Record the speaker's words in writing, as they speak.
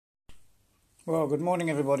Well, good morning,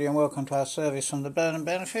 everybody, and welcome to our service from the Burnham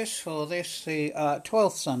Benefice for this, the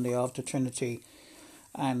 12th Sunday after Trinity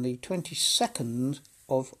and the 22nd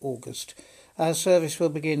of August. Our service will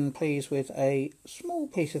begin, please, with a small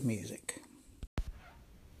piece of music.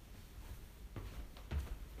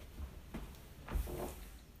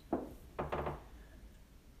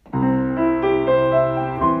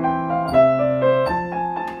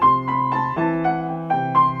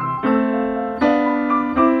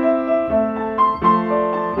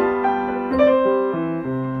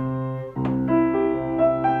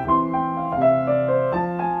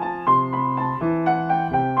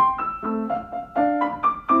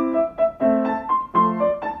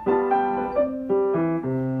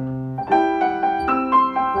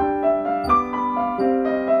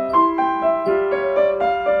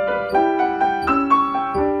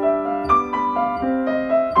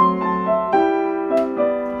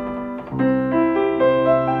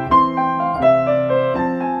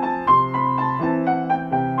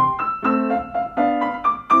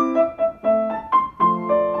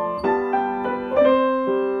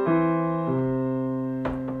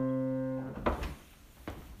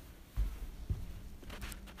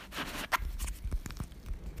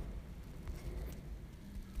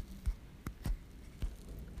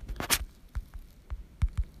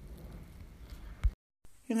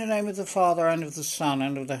 In the name of the Father, and of the Son,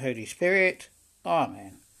 and of the Holy Spirit.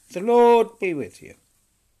 Amen. The Lord be with you.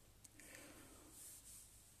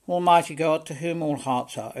 Almighty God, to whom all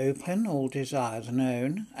hearts are open, all desires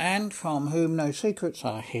known, and from whom no secrets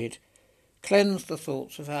are hid, cleanse the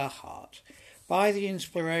thoughts of our hearts by the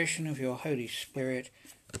inspiration of your Holy Spirit,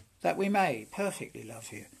 that we may perfectly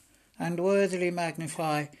love you and worthily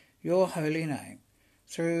magnify your holy name,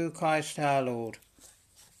 through Christ our Lord.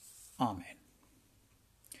 Amen.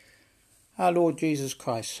 Our Lord Jesus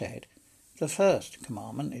Christ said, "The first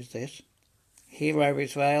commandment is this: Hear, O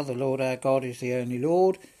Israel, the Lord our God is the only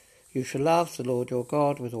Lord. You shall love the Lord your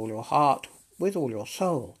God with all your heart, with all your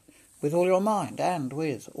soul, with all your mind, and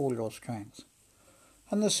with all your strength.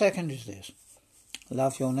 And the second is this: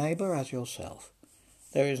 Love your neighbour as yourself.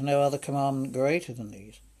 There is no other commandment greater than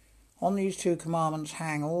these. On these two commandments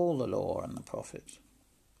hang all the law and the prophets."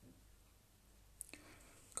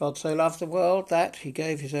 God so loved the world that he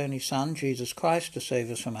gave his only Son, Jesus Christ, to save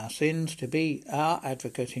us from our sins, to be our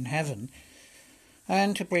advocate in heaven,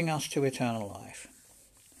 and to bring us to eternal life.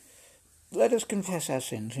 Let us confess our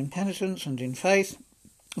sins in penitence and in faith,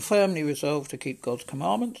 firmly resolved to keep God's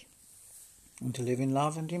commandments and to live in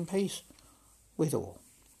love and in peace with all.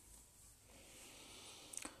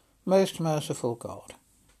 Most merciful God,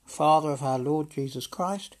 Father of our Lord Jesus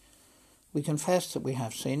Christ, we confess that we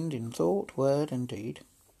have sinned in thought, word, and deed.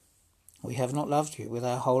 We have not loved you with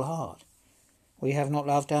our whole heart. We have not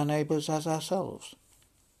loved our neighbours as ourselves.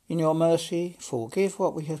 In your mercy, forgive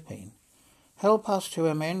what we have been. Help us to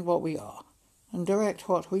amend what we are, and direct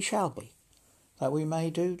what we shall be, that we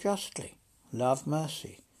may do justly, love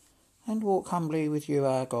mercy, and walk humbly with you,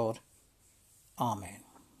 our God. Amen.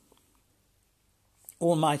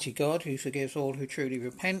 Almighty God, who forgives all who truly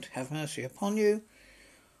repent, have mercy upon you,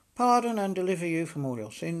 pardon and deliver you from all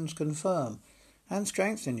your sins, confirm and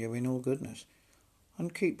strengthen you in all goodness,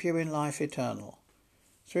 and keep you in life eternal.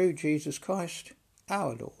 Through Jesus Christ,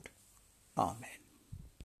 our Lord. Amen.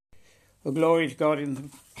 The glory to God in the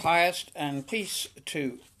highest, and peace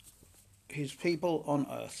to his people on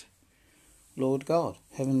earth. Lord God,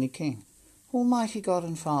 Heavenly King, Almighty God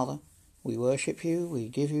and Father, we worship you, we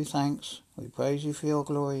give you thanks, we praise you for your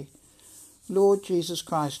glory. Lord Jesus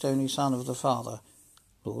Christ, only Son of the Father,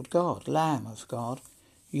 Lord God, Lamb of God,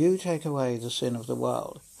 you take away the sin of the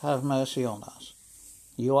world. Have mercy on us.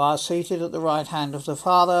 You are seated at the right hand of the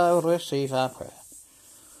Father. Receive our prayer.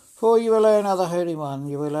 For you alone are the Holy One.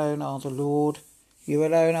 You alone are the Lord. You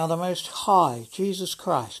alone are the Most High, Jesus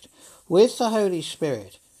Christ, with the Holy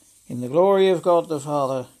Spirit, in the glory of God the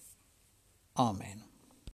Father. Amen.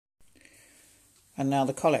 And now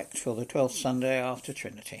the collect for the 12th Sunday after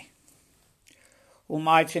Trinity.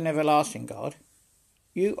 Almighty and everlasting God,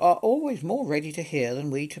 you are always more ready to hear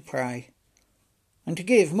than we to pray, and to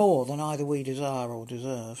give more than either we desire or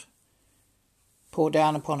deserve. Pour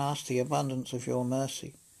down upon us the abundance of your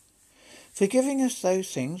mercy, forgiving us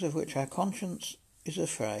those things of which our conscience is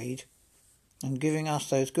afraid, and giving us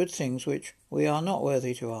those good things which we are not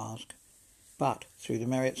worthy to ask, but through the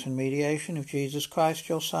merits and mediation of Jesus Christ,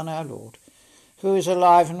 your Son, our Lord, who is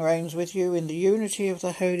alive and reigns with you in the unity of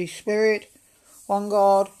the Holy Spirit, one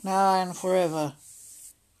God, now and forever.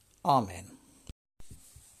 Amen.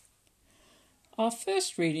 Our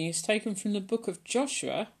first reading is taken from the book of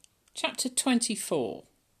Joshua, chapter 24.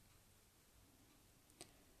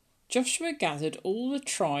 Joshua gathered all the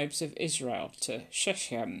tribes of Israel to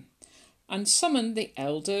Shechem and summoned the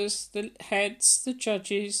elders, the heads, the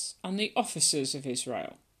judges, and the officers of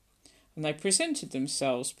Israel, and they presented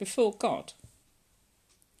themselves before God.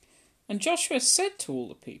 And Joshua said to all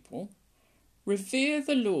the people, "Revere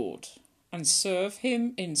the Lord and serve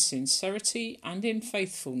him in sincerity and in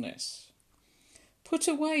faithfulness. Put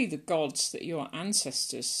away the gods that your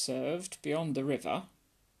ancestors served beyond the river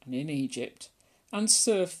and in Egypt, and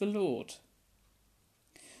serve the Lord.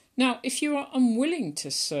 Now, if you are unwilling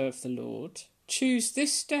to serve the Lord, choose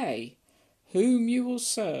this day whom you will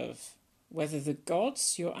serve, whether the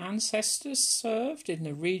gods your ancestors served in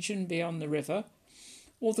the region beyond the river,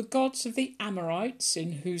 or the gods of the Amorites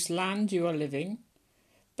in whose land you are living.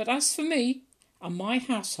 But as for me and my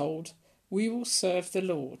household, we will serve the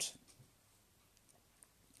Lord."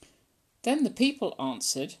 Then the people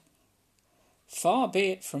answered, "Far be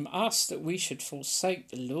it from us that we should forsake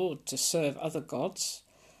the Lord to serve other gods,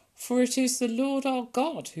 for it is the Lord our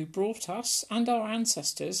God who brought us and our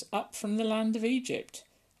ancestors up from the land of Egypt,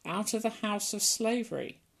 out of the house of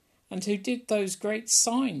slavery, and who did those great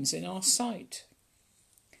signs in our sight.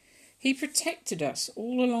 He protected us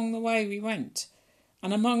all along the way we went,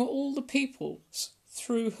 and among all the peoples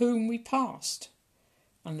through whom we passed.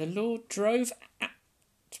 And the Lord drove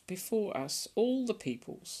out before us all the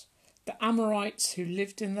peoples, the Amorites who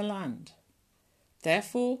lived in the land.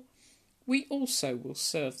 Therefore, we also will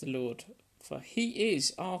serve the Lord, for he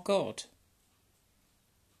is our God."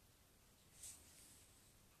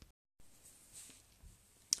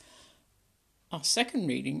 Our second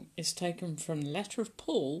reading is taken from the letter of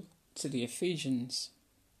Paul to the Ephesians.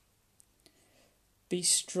 "Be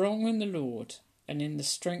strong in the Lord and in the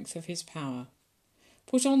strength of his power.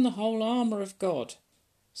 Put on the whole armour of God,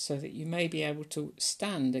 so that you may be able to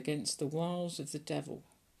stand against the wiles of the devil.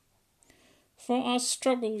 For our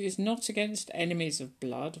struggle is not against enemies of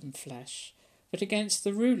blood and flesh, but against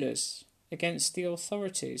the rulers, against the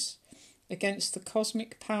authorities, against the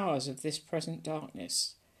cosmic powers of this present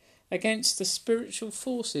darkness, against the spiritual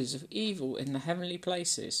forces of evil in the heavenly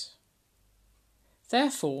places.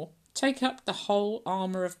 Therefore, take up the whole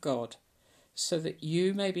armour of God, so that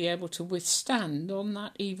you may be able to withstand on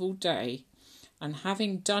that evil day, and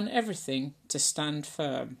having done everything, to stand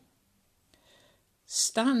firm.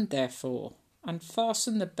 Stand therefore, and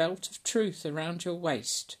fasten the belt of truth around your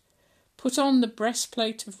waist. Put on the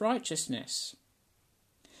breastplate of righteousness.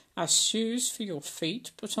 As shoes for your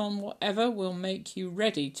feet, put on whatever will make you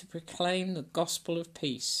ready to proclaim the gospel of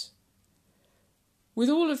peace. With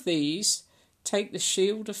all of these, take the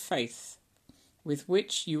shield of faith, with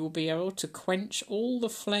which you will be able to quench all the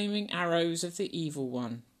flaming arrows of the evil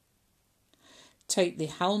one. Take the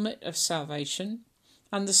helmet of salvation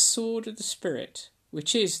and the sword of the Spirit,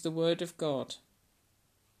 which is the word of God.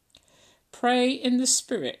 Pray in the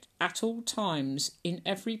Spirit at all times in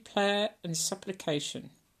every prayer and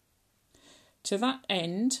supplication. To that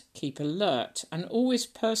end, keep alert and always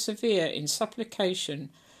persevere in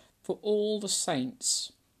supplication for all the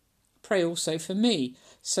saints. Pray also for me,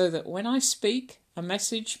 so that when I speak, a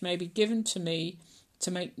message may be given to me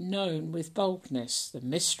to make known with boldness the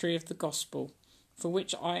mystery of the gospel, for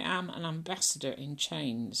which I am an ambassador in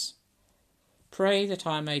chains. Pray that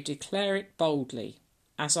I may declare it boldly,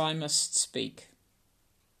 as I must speak."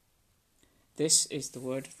 This is the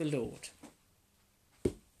word of the Lord.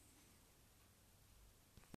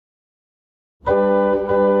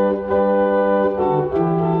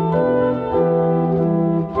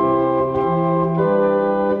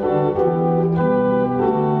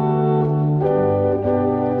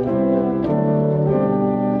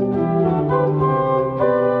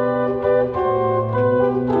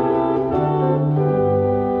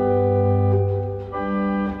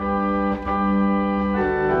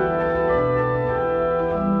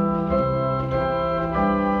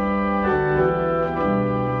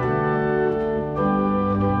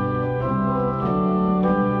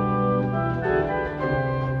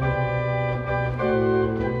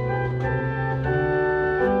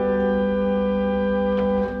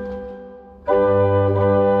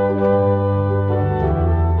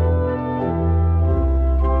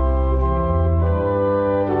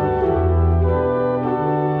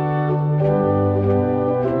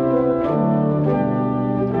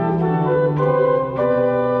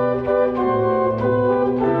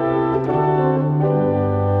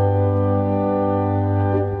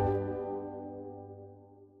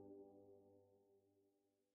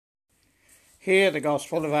 Hear the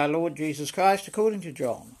Gospel of our Lord Jesus Christ according to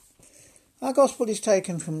John. Our Gospel is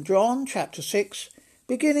taken from John chapter 6,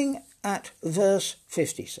 beginning at verse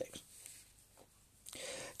 56.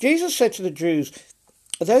 Jesus said to the Jews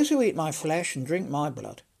Those who eat my flesh and drink my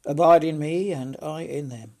blood abide in me, and I in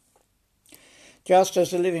them. Just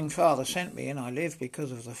as the living Father sent me, and I live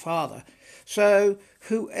because of the Father, so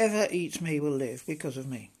whoever eats me will live because of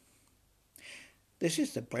me. This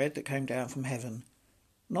is the bread that came down from heaven,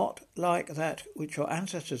 not like that which your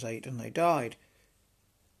ancestors ate and they died,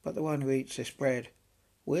 but the one who eats this bread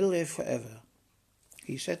will live forever.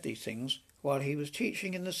 He said these things while he was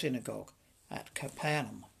teaching in the synagogue at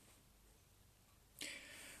Capernaum.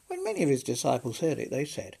 When many of his disciples heard it, they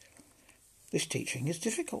said, "This teaching is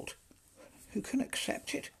difficult. Who can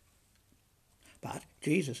accept it?" But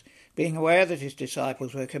Jesus, being aware that his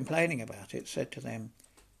disciples were complaining about it, said to them,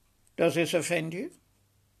 "Does this offend you?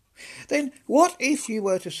 Then what if you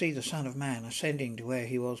were to see the Son of Man ascending to where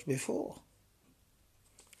he was before?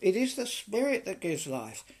 It is the Spirit that gives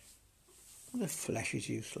life. The flesh is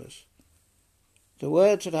useless. The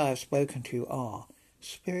words that I have spoken to you are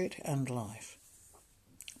spirit and life.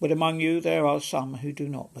 But among you there are some who do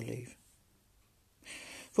not believe."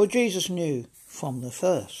 For Jesus knew from the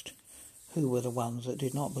first who were the ones that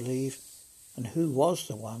did not believe and who was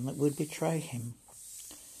the one that would betray him.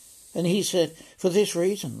 And he said, "For this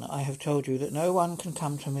reason I have told you that no one can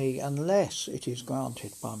come to me unless it is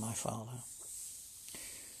granted by my Father."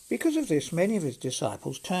 Because of this, many of his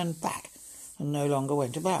disciples turned back and no longer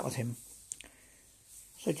went about with him.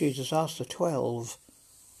 So Jesus asked the 12,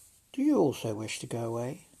 "Do you also wish to go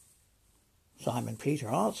away?" Simon Peter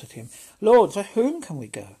answered him, "Lord, to whom can we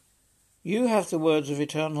go? You have the words of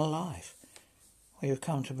eternal life. We have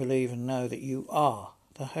come to believe and know that you are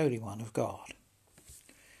the Holy One of God."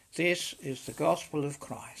 This is the gospel of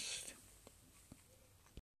Christ.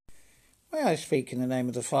 May I speak in the name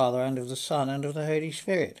of the Father, and of the Son, and of the Holy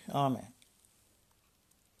Spirit. Amen.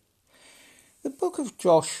 The book of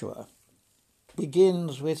Joshua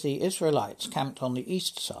begins with the Israelites camped on the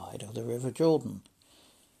east side of the River Jordan,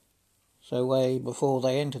 so way before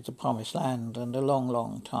they entered the Promised Land and a long,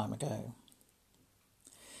 long time ago.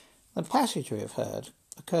 The passage we have heard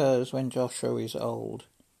occurs when Joshua is old,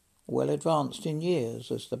 well advanced in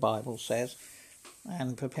years, as the Bible says,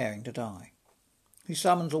 and preparing to die. He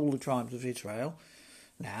summons all the tribes of Israel,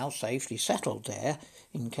 now safely settled there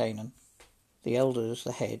in Canaan, the elders,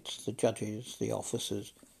 the heads, the judges, the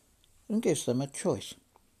officers, and gives them a choice.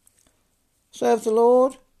 Serve the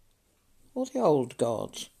Lord or the old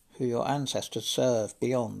gods who your ancestors served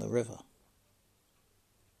beyond the river.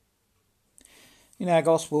 In our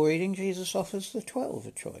Gospel reading, Jesus offers the 12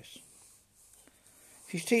 a choice.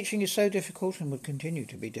 His teaching is so difficult and would continue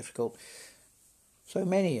to be difficult, so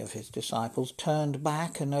many of his disciples turned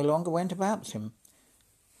back and no longer went about with him.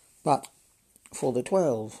 But for the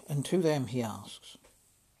 12, and to them he asks,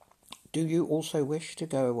 "Do you also wish to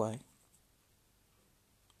go away?"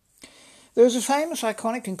 There is a famous,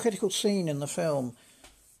 iconic and critical scene in the film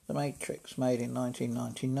The Matrix, made in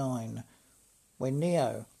 1999, when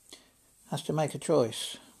Neo has to make a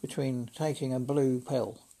choice between taking a blue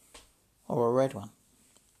pill or a red one.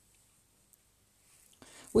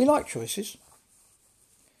 We like choices.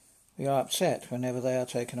 We are upset whenever they are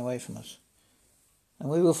taken away from us, and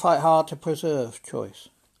we will fight hard to preserve choice.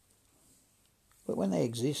 But when they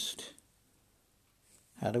exist,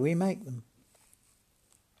 how do we make them?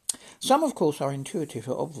 Some, of course, are intuitive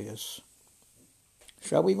or obvious.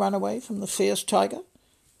 Shall we run away from the fierce tiger?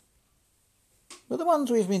 But the ones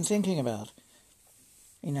we've been thinking about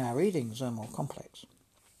in our readings are more complex.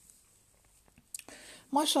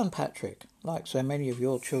 My son Patrick, like so many of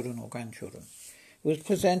your children or grandchildren, was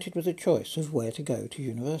presented with a choice of where to go to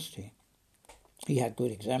university. He had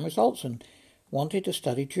good exam results and wanted to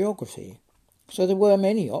study geography, so there were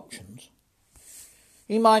many options.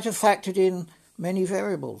 He might have factored in many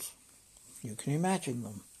variables. You can imagine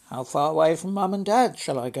them. How far away from mum and dad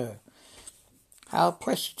shall I go? How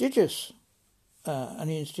prestigious an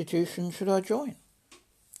institution should I join?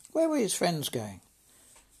 Where were his friends going?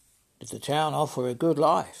 Did the town offer a good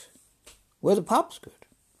life? Were the pubs good?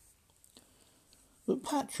 But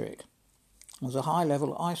Patrick was a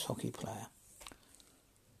high-level ice hockey player.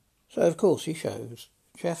 So, of course, he chose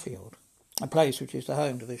Sheffield, a place which is the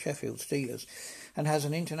home to the Sheffield Steelers and has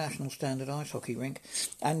an international standard ice hockey rink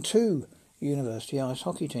and 2 university ice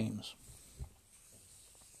hockey teams.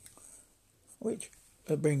 Which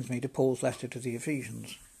brings me to Paul's letter to the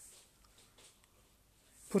Ephesians.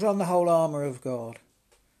 Put on the whole armour of God,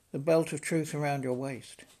 the belt of truth around your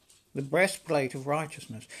waist, the breastplate of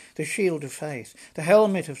righteousness, the shield of faith, the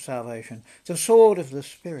helmet of salvation, the sword of the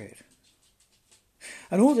Spirit.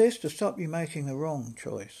 And all this to stop you making the wrong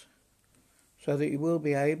choice, so that you will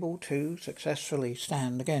be able to successfully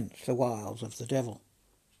stand against the wiles of the devil.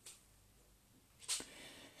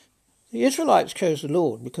 The Israelites chose the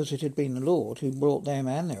Lord because it had been the Lord who brought them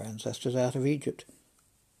and their ancestors out of Egypt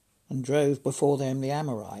and drove before them the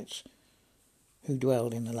Amorites who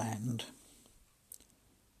dwelled in the land.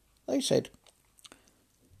 They said,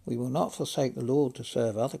 "We will not forsake the Lord to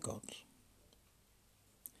serve other gods."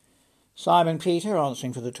 Simon Peter,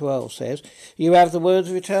 answering for the 12, says, "You have the words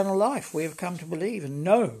of eternal life. We have come to believe and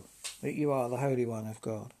know that you are the Holy One of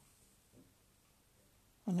God."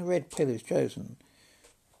 And the red pill is chosen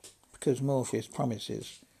because Morpheus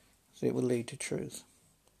promises that it will lead to truth.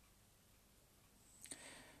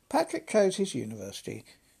 Patrick chose his university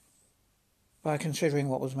by considering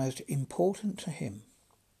what was most important to him.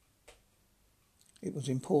 It was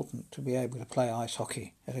important to be able to play ice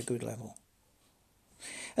hockey at a good level.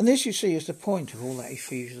 And this, you see, is the point of all that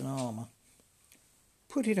Ephesian armour.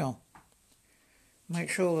 Put it on. Make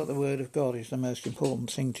sure that the Word of God is the most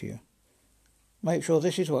important thing to you. Make sure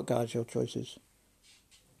this is what guides your choices.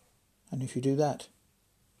 And if you do that,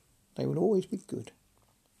 they will always be good.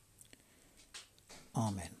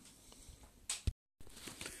 Amen.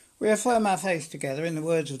 We affirm our faith together in the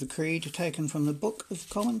words of the Creed taken from the Book of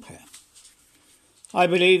Common Prayer. I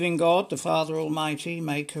believe in God, the Father Almighty,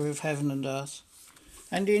 maker of heaven and earth,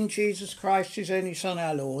 and in Jesus Christ, his only Son,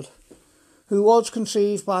 our Lord, who was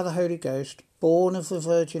conceived by the Holy Ghost, born of the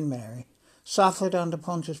Virgin Mary, suffered under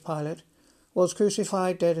Pontius Pilate, was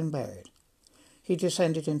crucified, dead and buried. He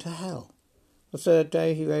descended into hell. The third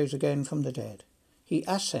day he rose again from the dead. He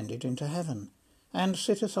ascended into heaven, and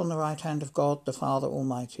sitteth on the right hand of God, the Father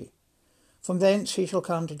Almighty. From thence he shall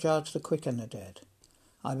come to judge the quick and the dead.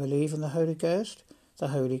 I believe in the Holy Ghost, the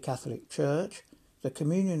Holy Catholic Church, the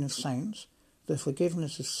communion of saints, the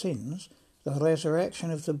forgiveness of sins, the resurrection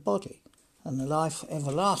of the body, and the life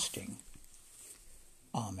everlasting.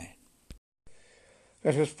 Amen.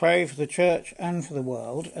 Let us pray for the Church and for the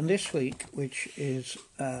world. And this week, which is,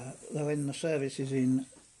 when the service is in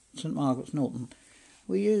St Margaret's Norton,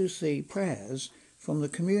 we use the prayers from the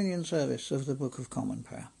communion service of the Book of Common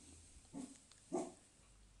Prayer.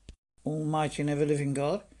 Almighty and ever-living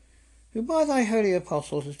God, who by thy holy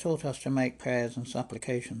apostles has taught us to make prayers and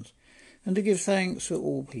supplications, and to give thanks for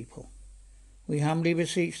all people, we humbly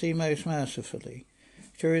beseech thee most mercifully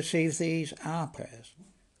to receive these our prayers,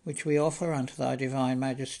 which we offer unto thy divine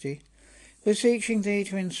majesty, beseeching thee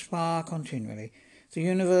to inspire continually the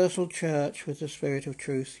universal Church with the spirit of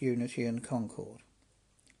truth, unity and concord.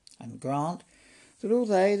 And grant that all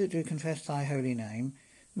they that do confess thy holy name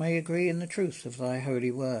may agree in the truth of thy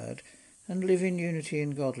holy word, and live in unity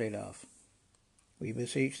and godly love. We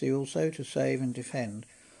beseech thee also to save and defend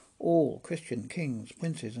all Christian kings,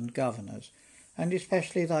 princes and governors, and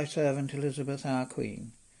especially thy servant Elizabeth our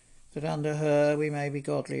Queen, that under her we may be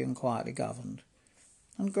godly and quietly governed.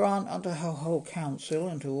 And grant unto her whole council,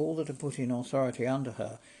 and to all that are put in authority under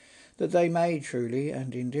her, that they may truly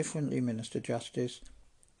and indifferently minister justice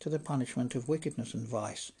to the punishment of wickedness and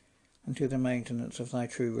vice, and to the maintenance of thy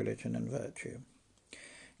true religion and virtue.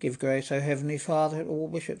 Give grace, O Heavenly Father, to all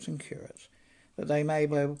bishops and curates, that they may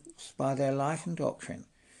both by their life and doctrine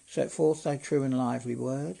set forth thy true and lively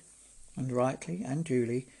word, and rightly and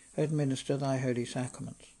duly administer thy holy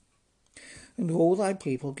sacraments. And to all thy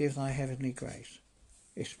people give thy heavenly grace,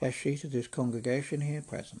 especially to this congregation here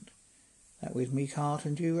present, that with meek heart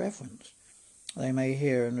and due reverence they may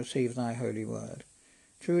hear and receive thy holy word,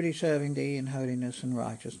 truly serving thee in holiness and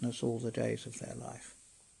righteousness all the days of their life.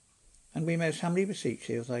 And we most humbly beseech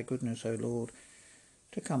thee of thy goodness, O Lord,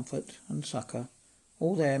 to comfort and succour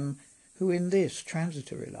all them who in this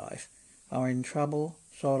transitory life are in trouble,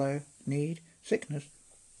 sorrow, need, sickness,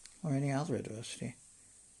 or any other adversity.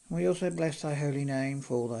 And we also bless thy holy name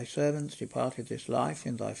for all thy servants departed this life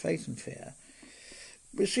in thy faith and fear,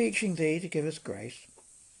 beseeching thee to give us grace,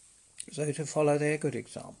 so to follow their good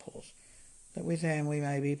examples, that with them we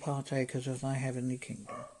may be partakers of thy heavenly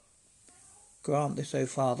kingdom. Grant this, O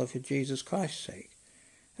Father, for Jesus Christ's sake,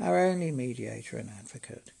 our only mediator and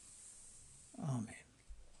advocate. Amen.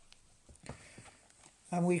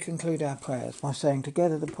 And we conclude our prayers by saying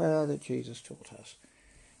together the prayer that Jesus taught us.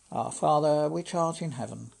 Our Father, which art in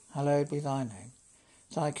heaven, hallowed be thy name.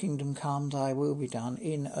 Thy kingdom come, thy will be done,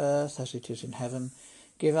 in earth as it is in heaven.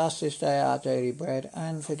 Give us this day our daily bread,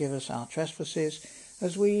 and forgive us our trespasses,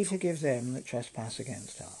 as we forgive them that trespass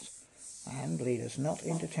against us. And lead us not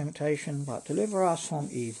into temptation, but deliver us from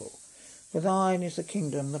evil. For thine is the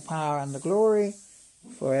kingdom, the power, and the glory,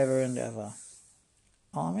 for ever and ever.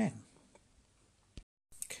 Amen.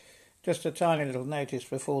 Just a tiny little notice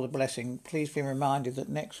before the blessing. Please be reminded that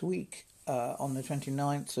next week, on the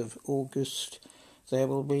 29th of August, there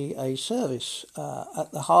will be a service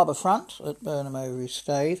at the harbour front at Burnham Overy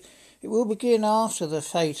Staithe. It will begin after the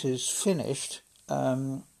fete is finished,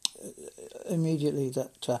 immediately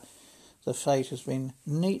that the fete has been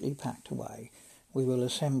neatly packed away. We will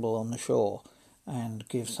assemble on the shore and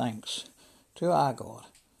give thanks to our God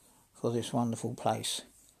for this wonderful place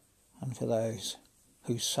and for those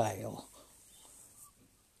who sail.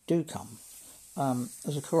 Do come.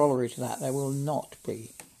 As a corollary to that, there will not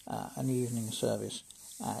be an evening service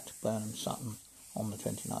at Burnham Sutton on the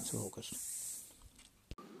 29th of August.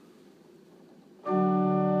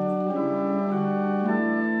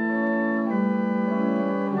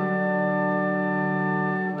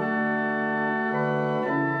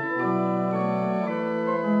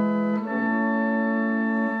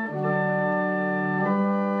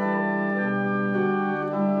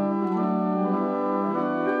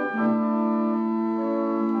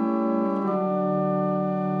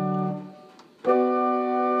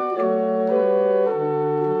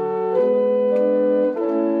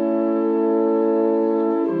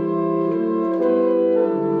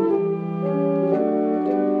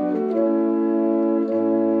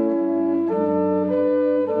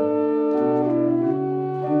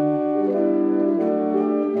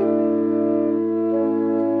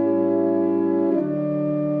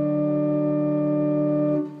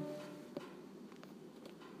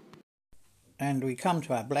 And we come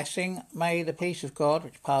to our blessing. May the peace of God,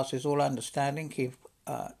 which passes all understanding, keep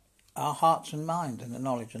our hearts and minds in the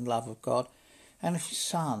knowledge and love of God and of His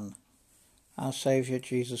Son, our Saviour,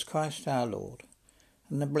 Jesus Christ our Lord.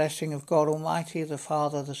 And the blessing of God Almighty, the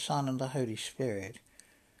Father, the Son, and the Holy Spirit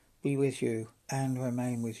be with you and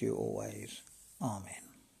remain with you always. Amen.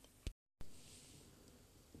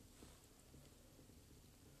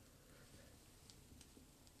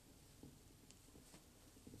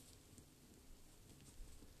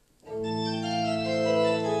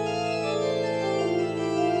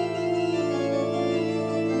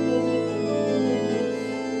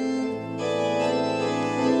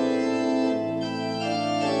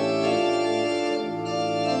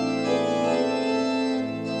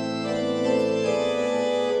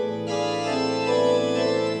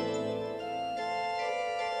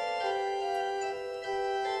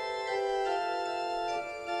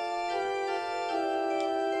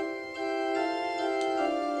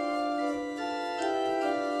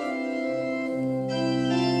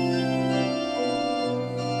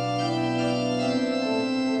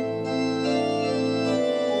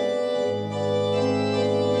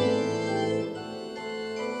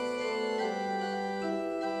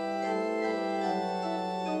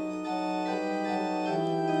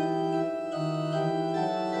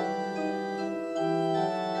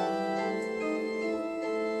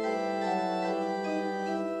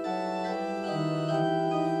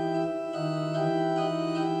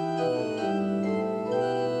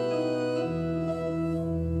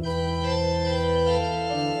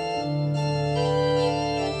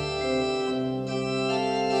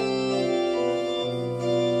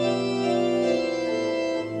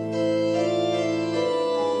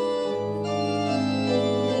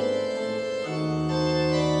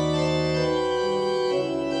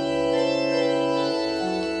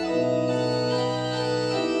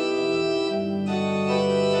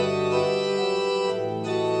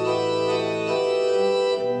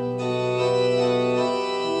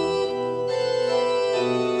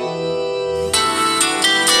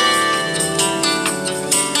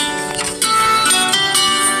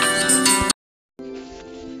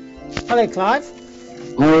 Hello, Clive.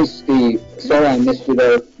 Hi, Steve. Sorry I missed you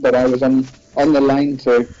there, but I was on the line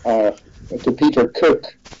to Peter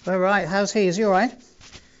Cook. All right, how's he? Is he all right?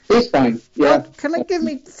 He's fine, yeah. Can I give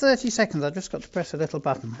me 30 seconds? I've just got to press a little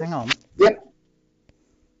button. Hang on. Yep.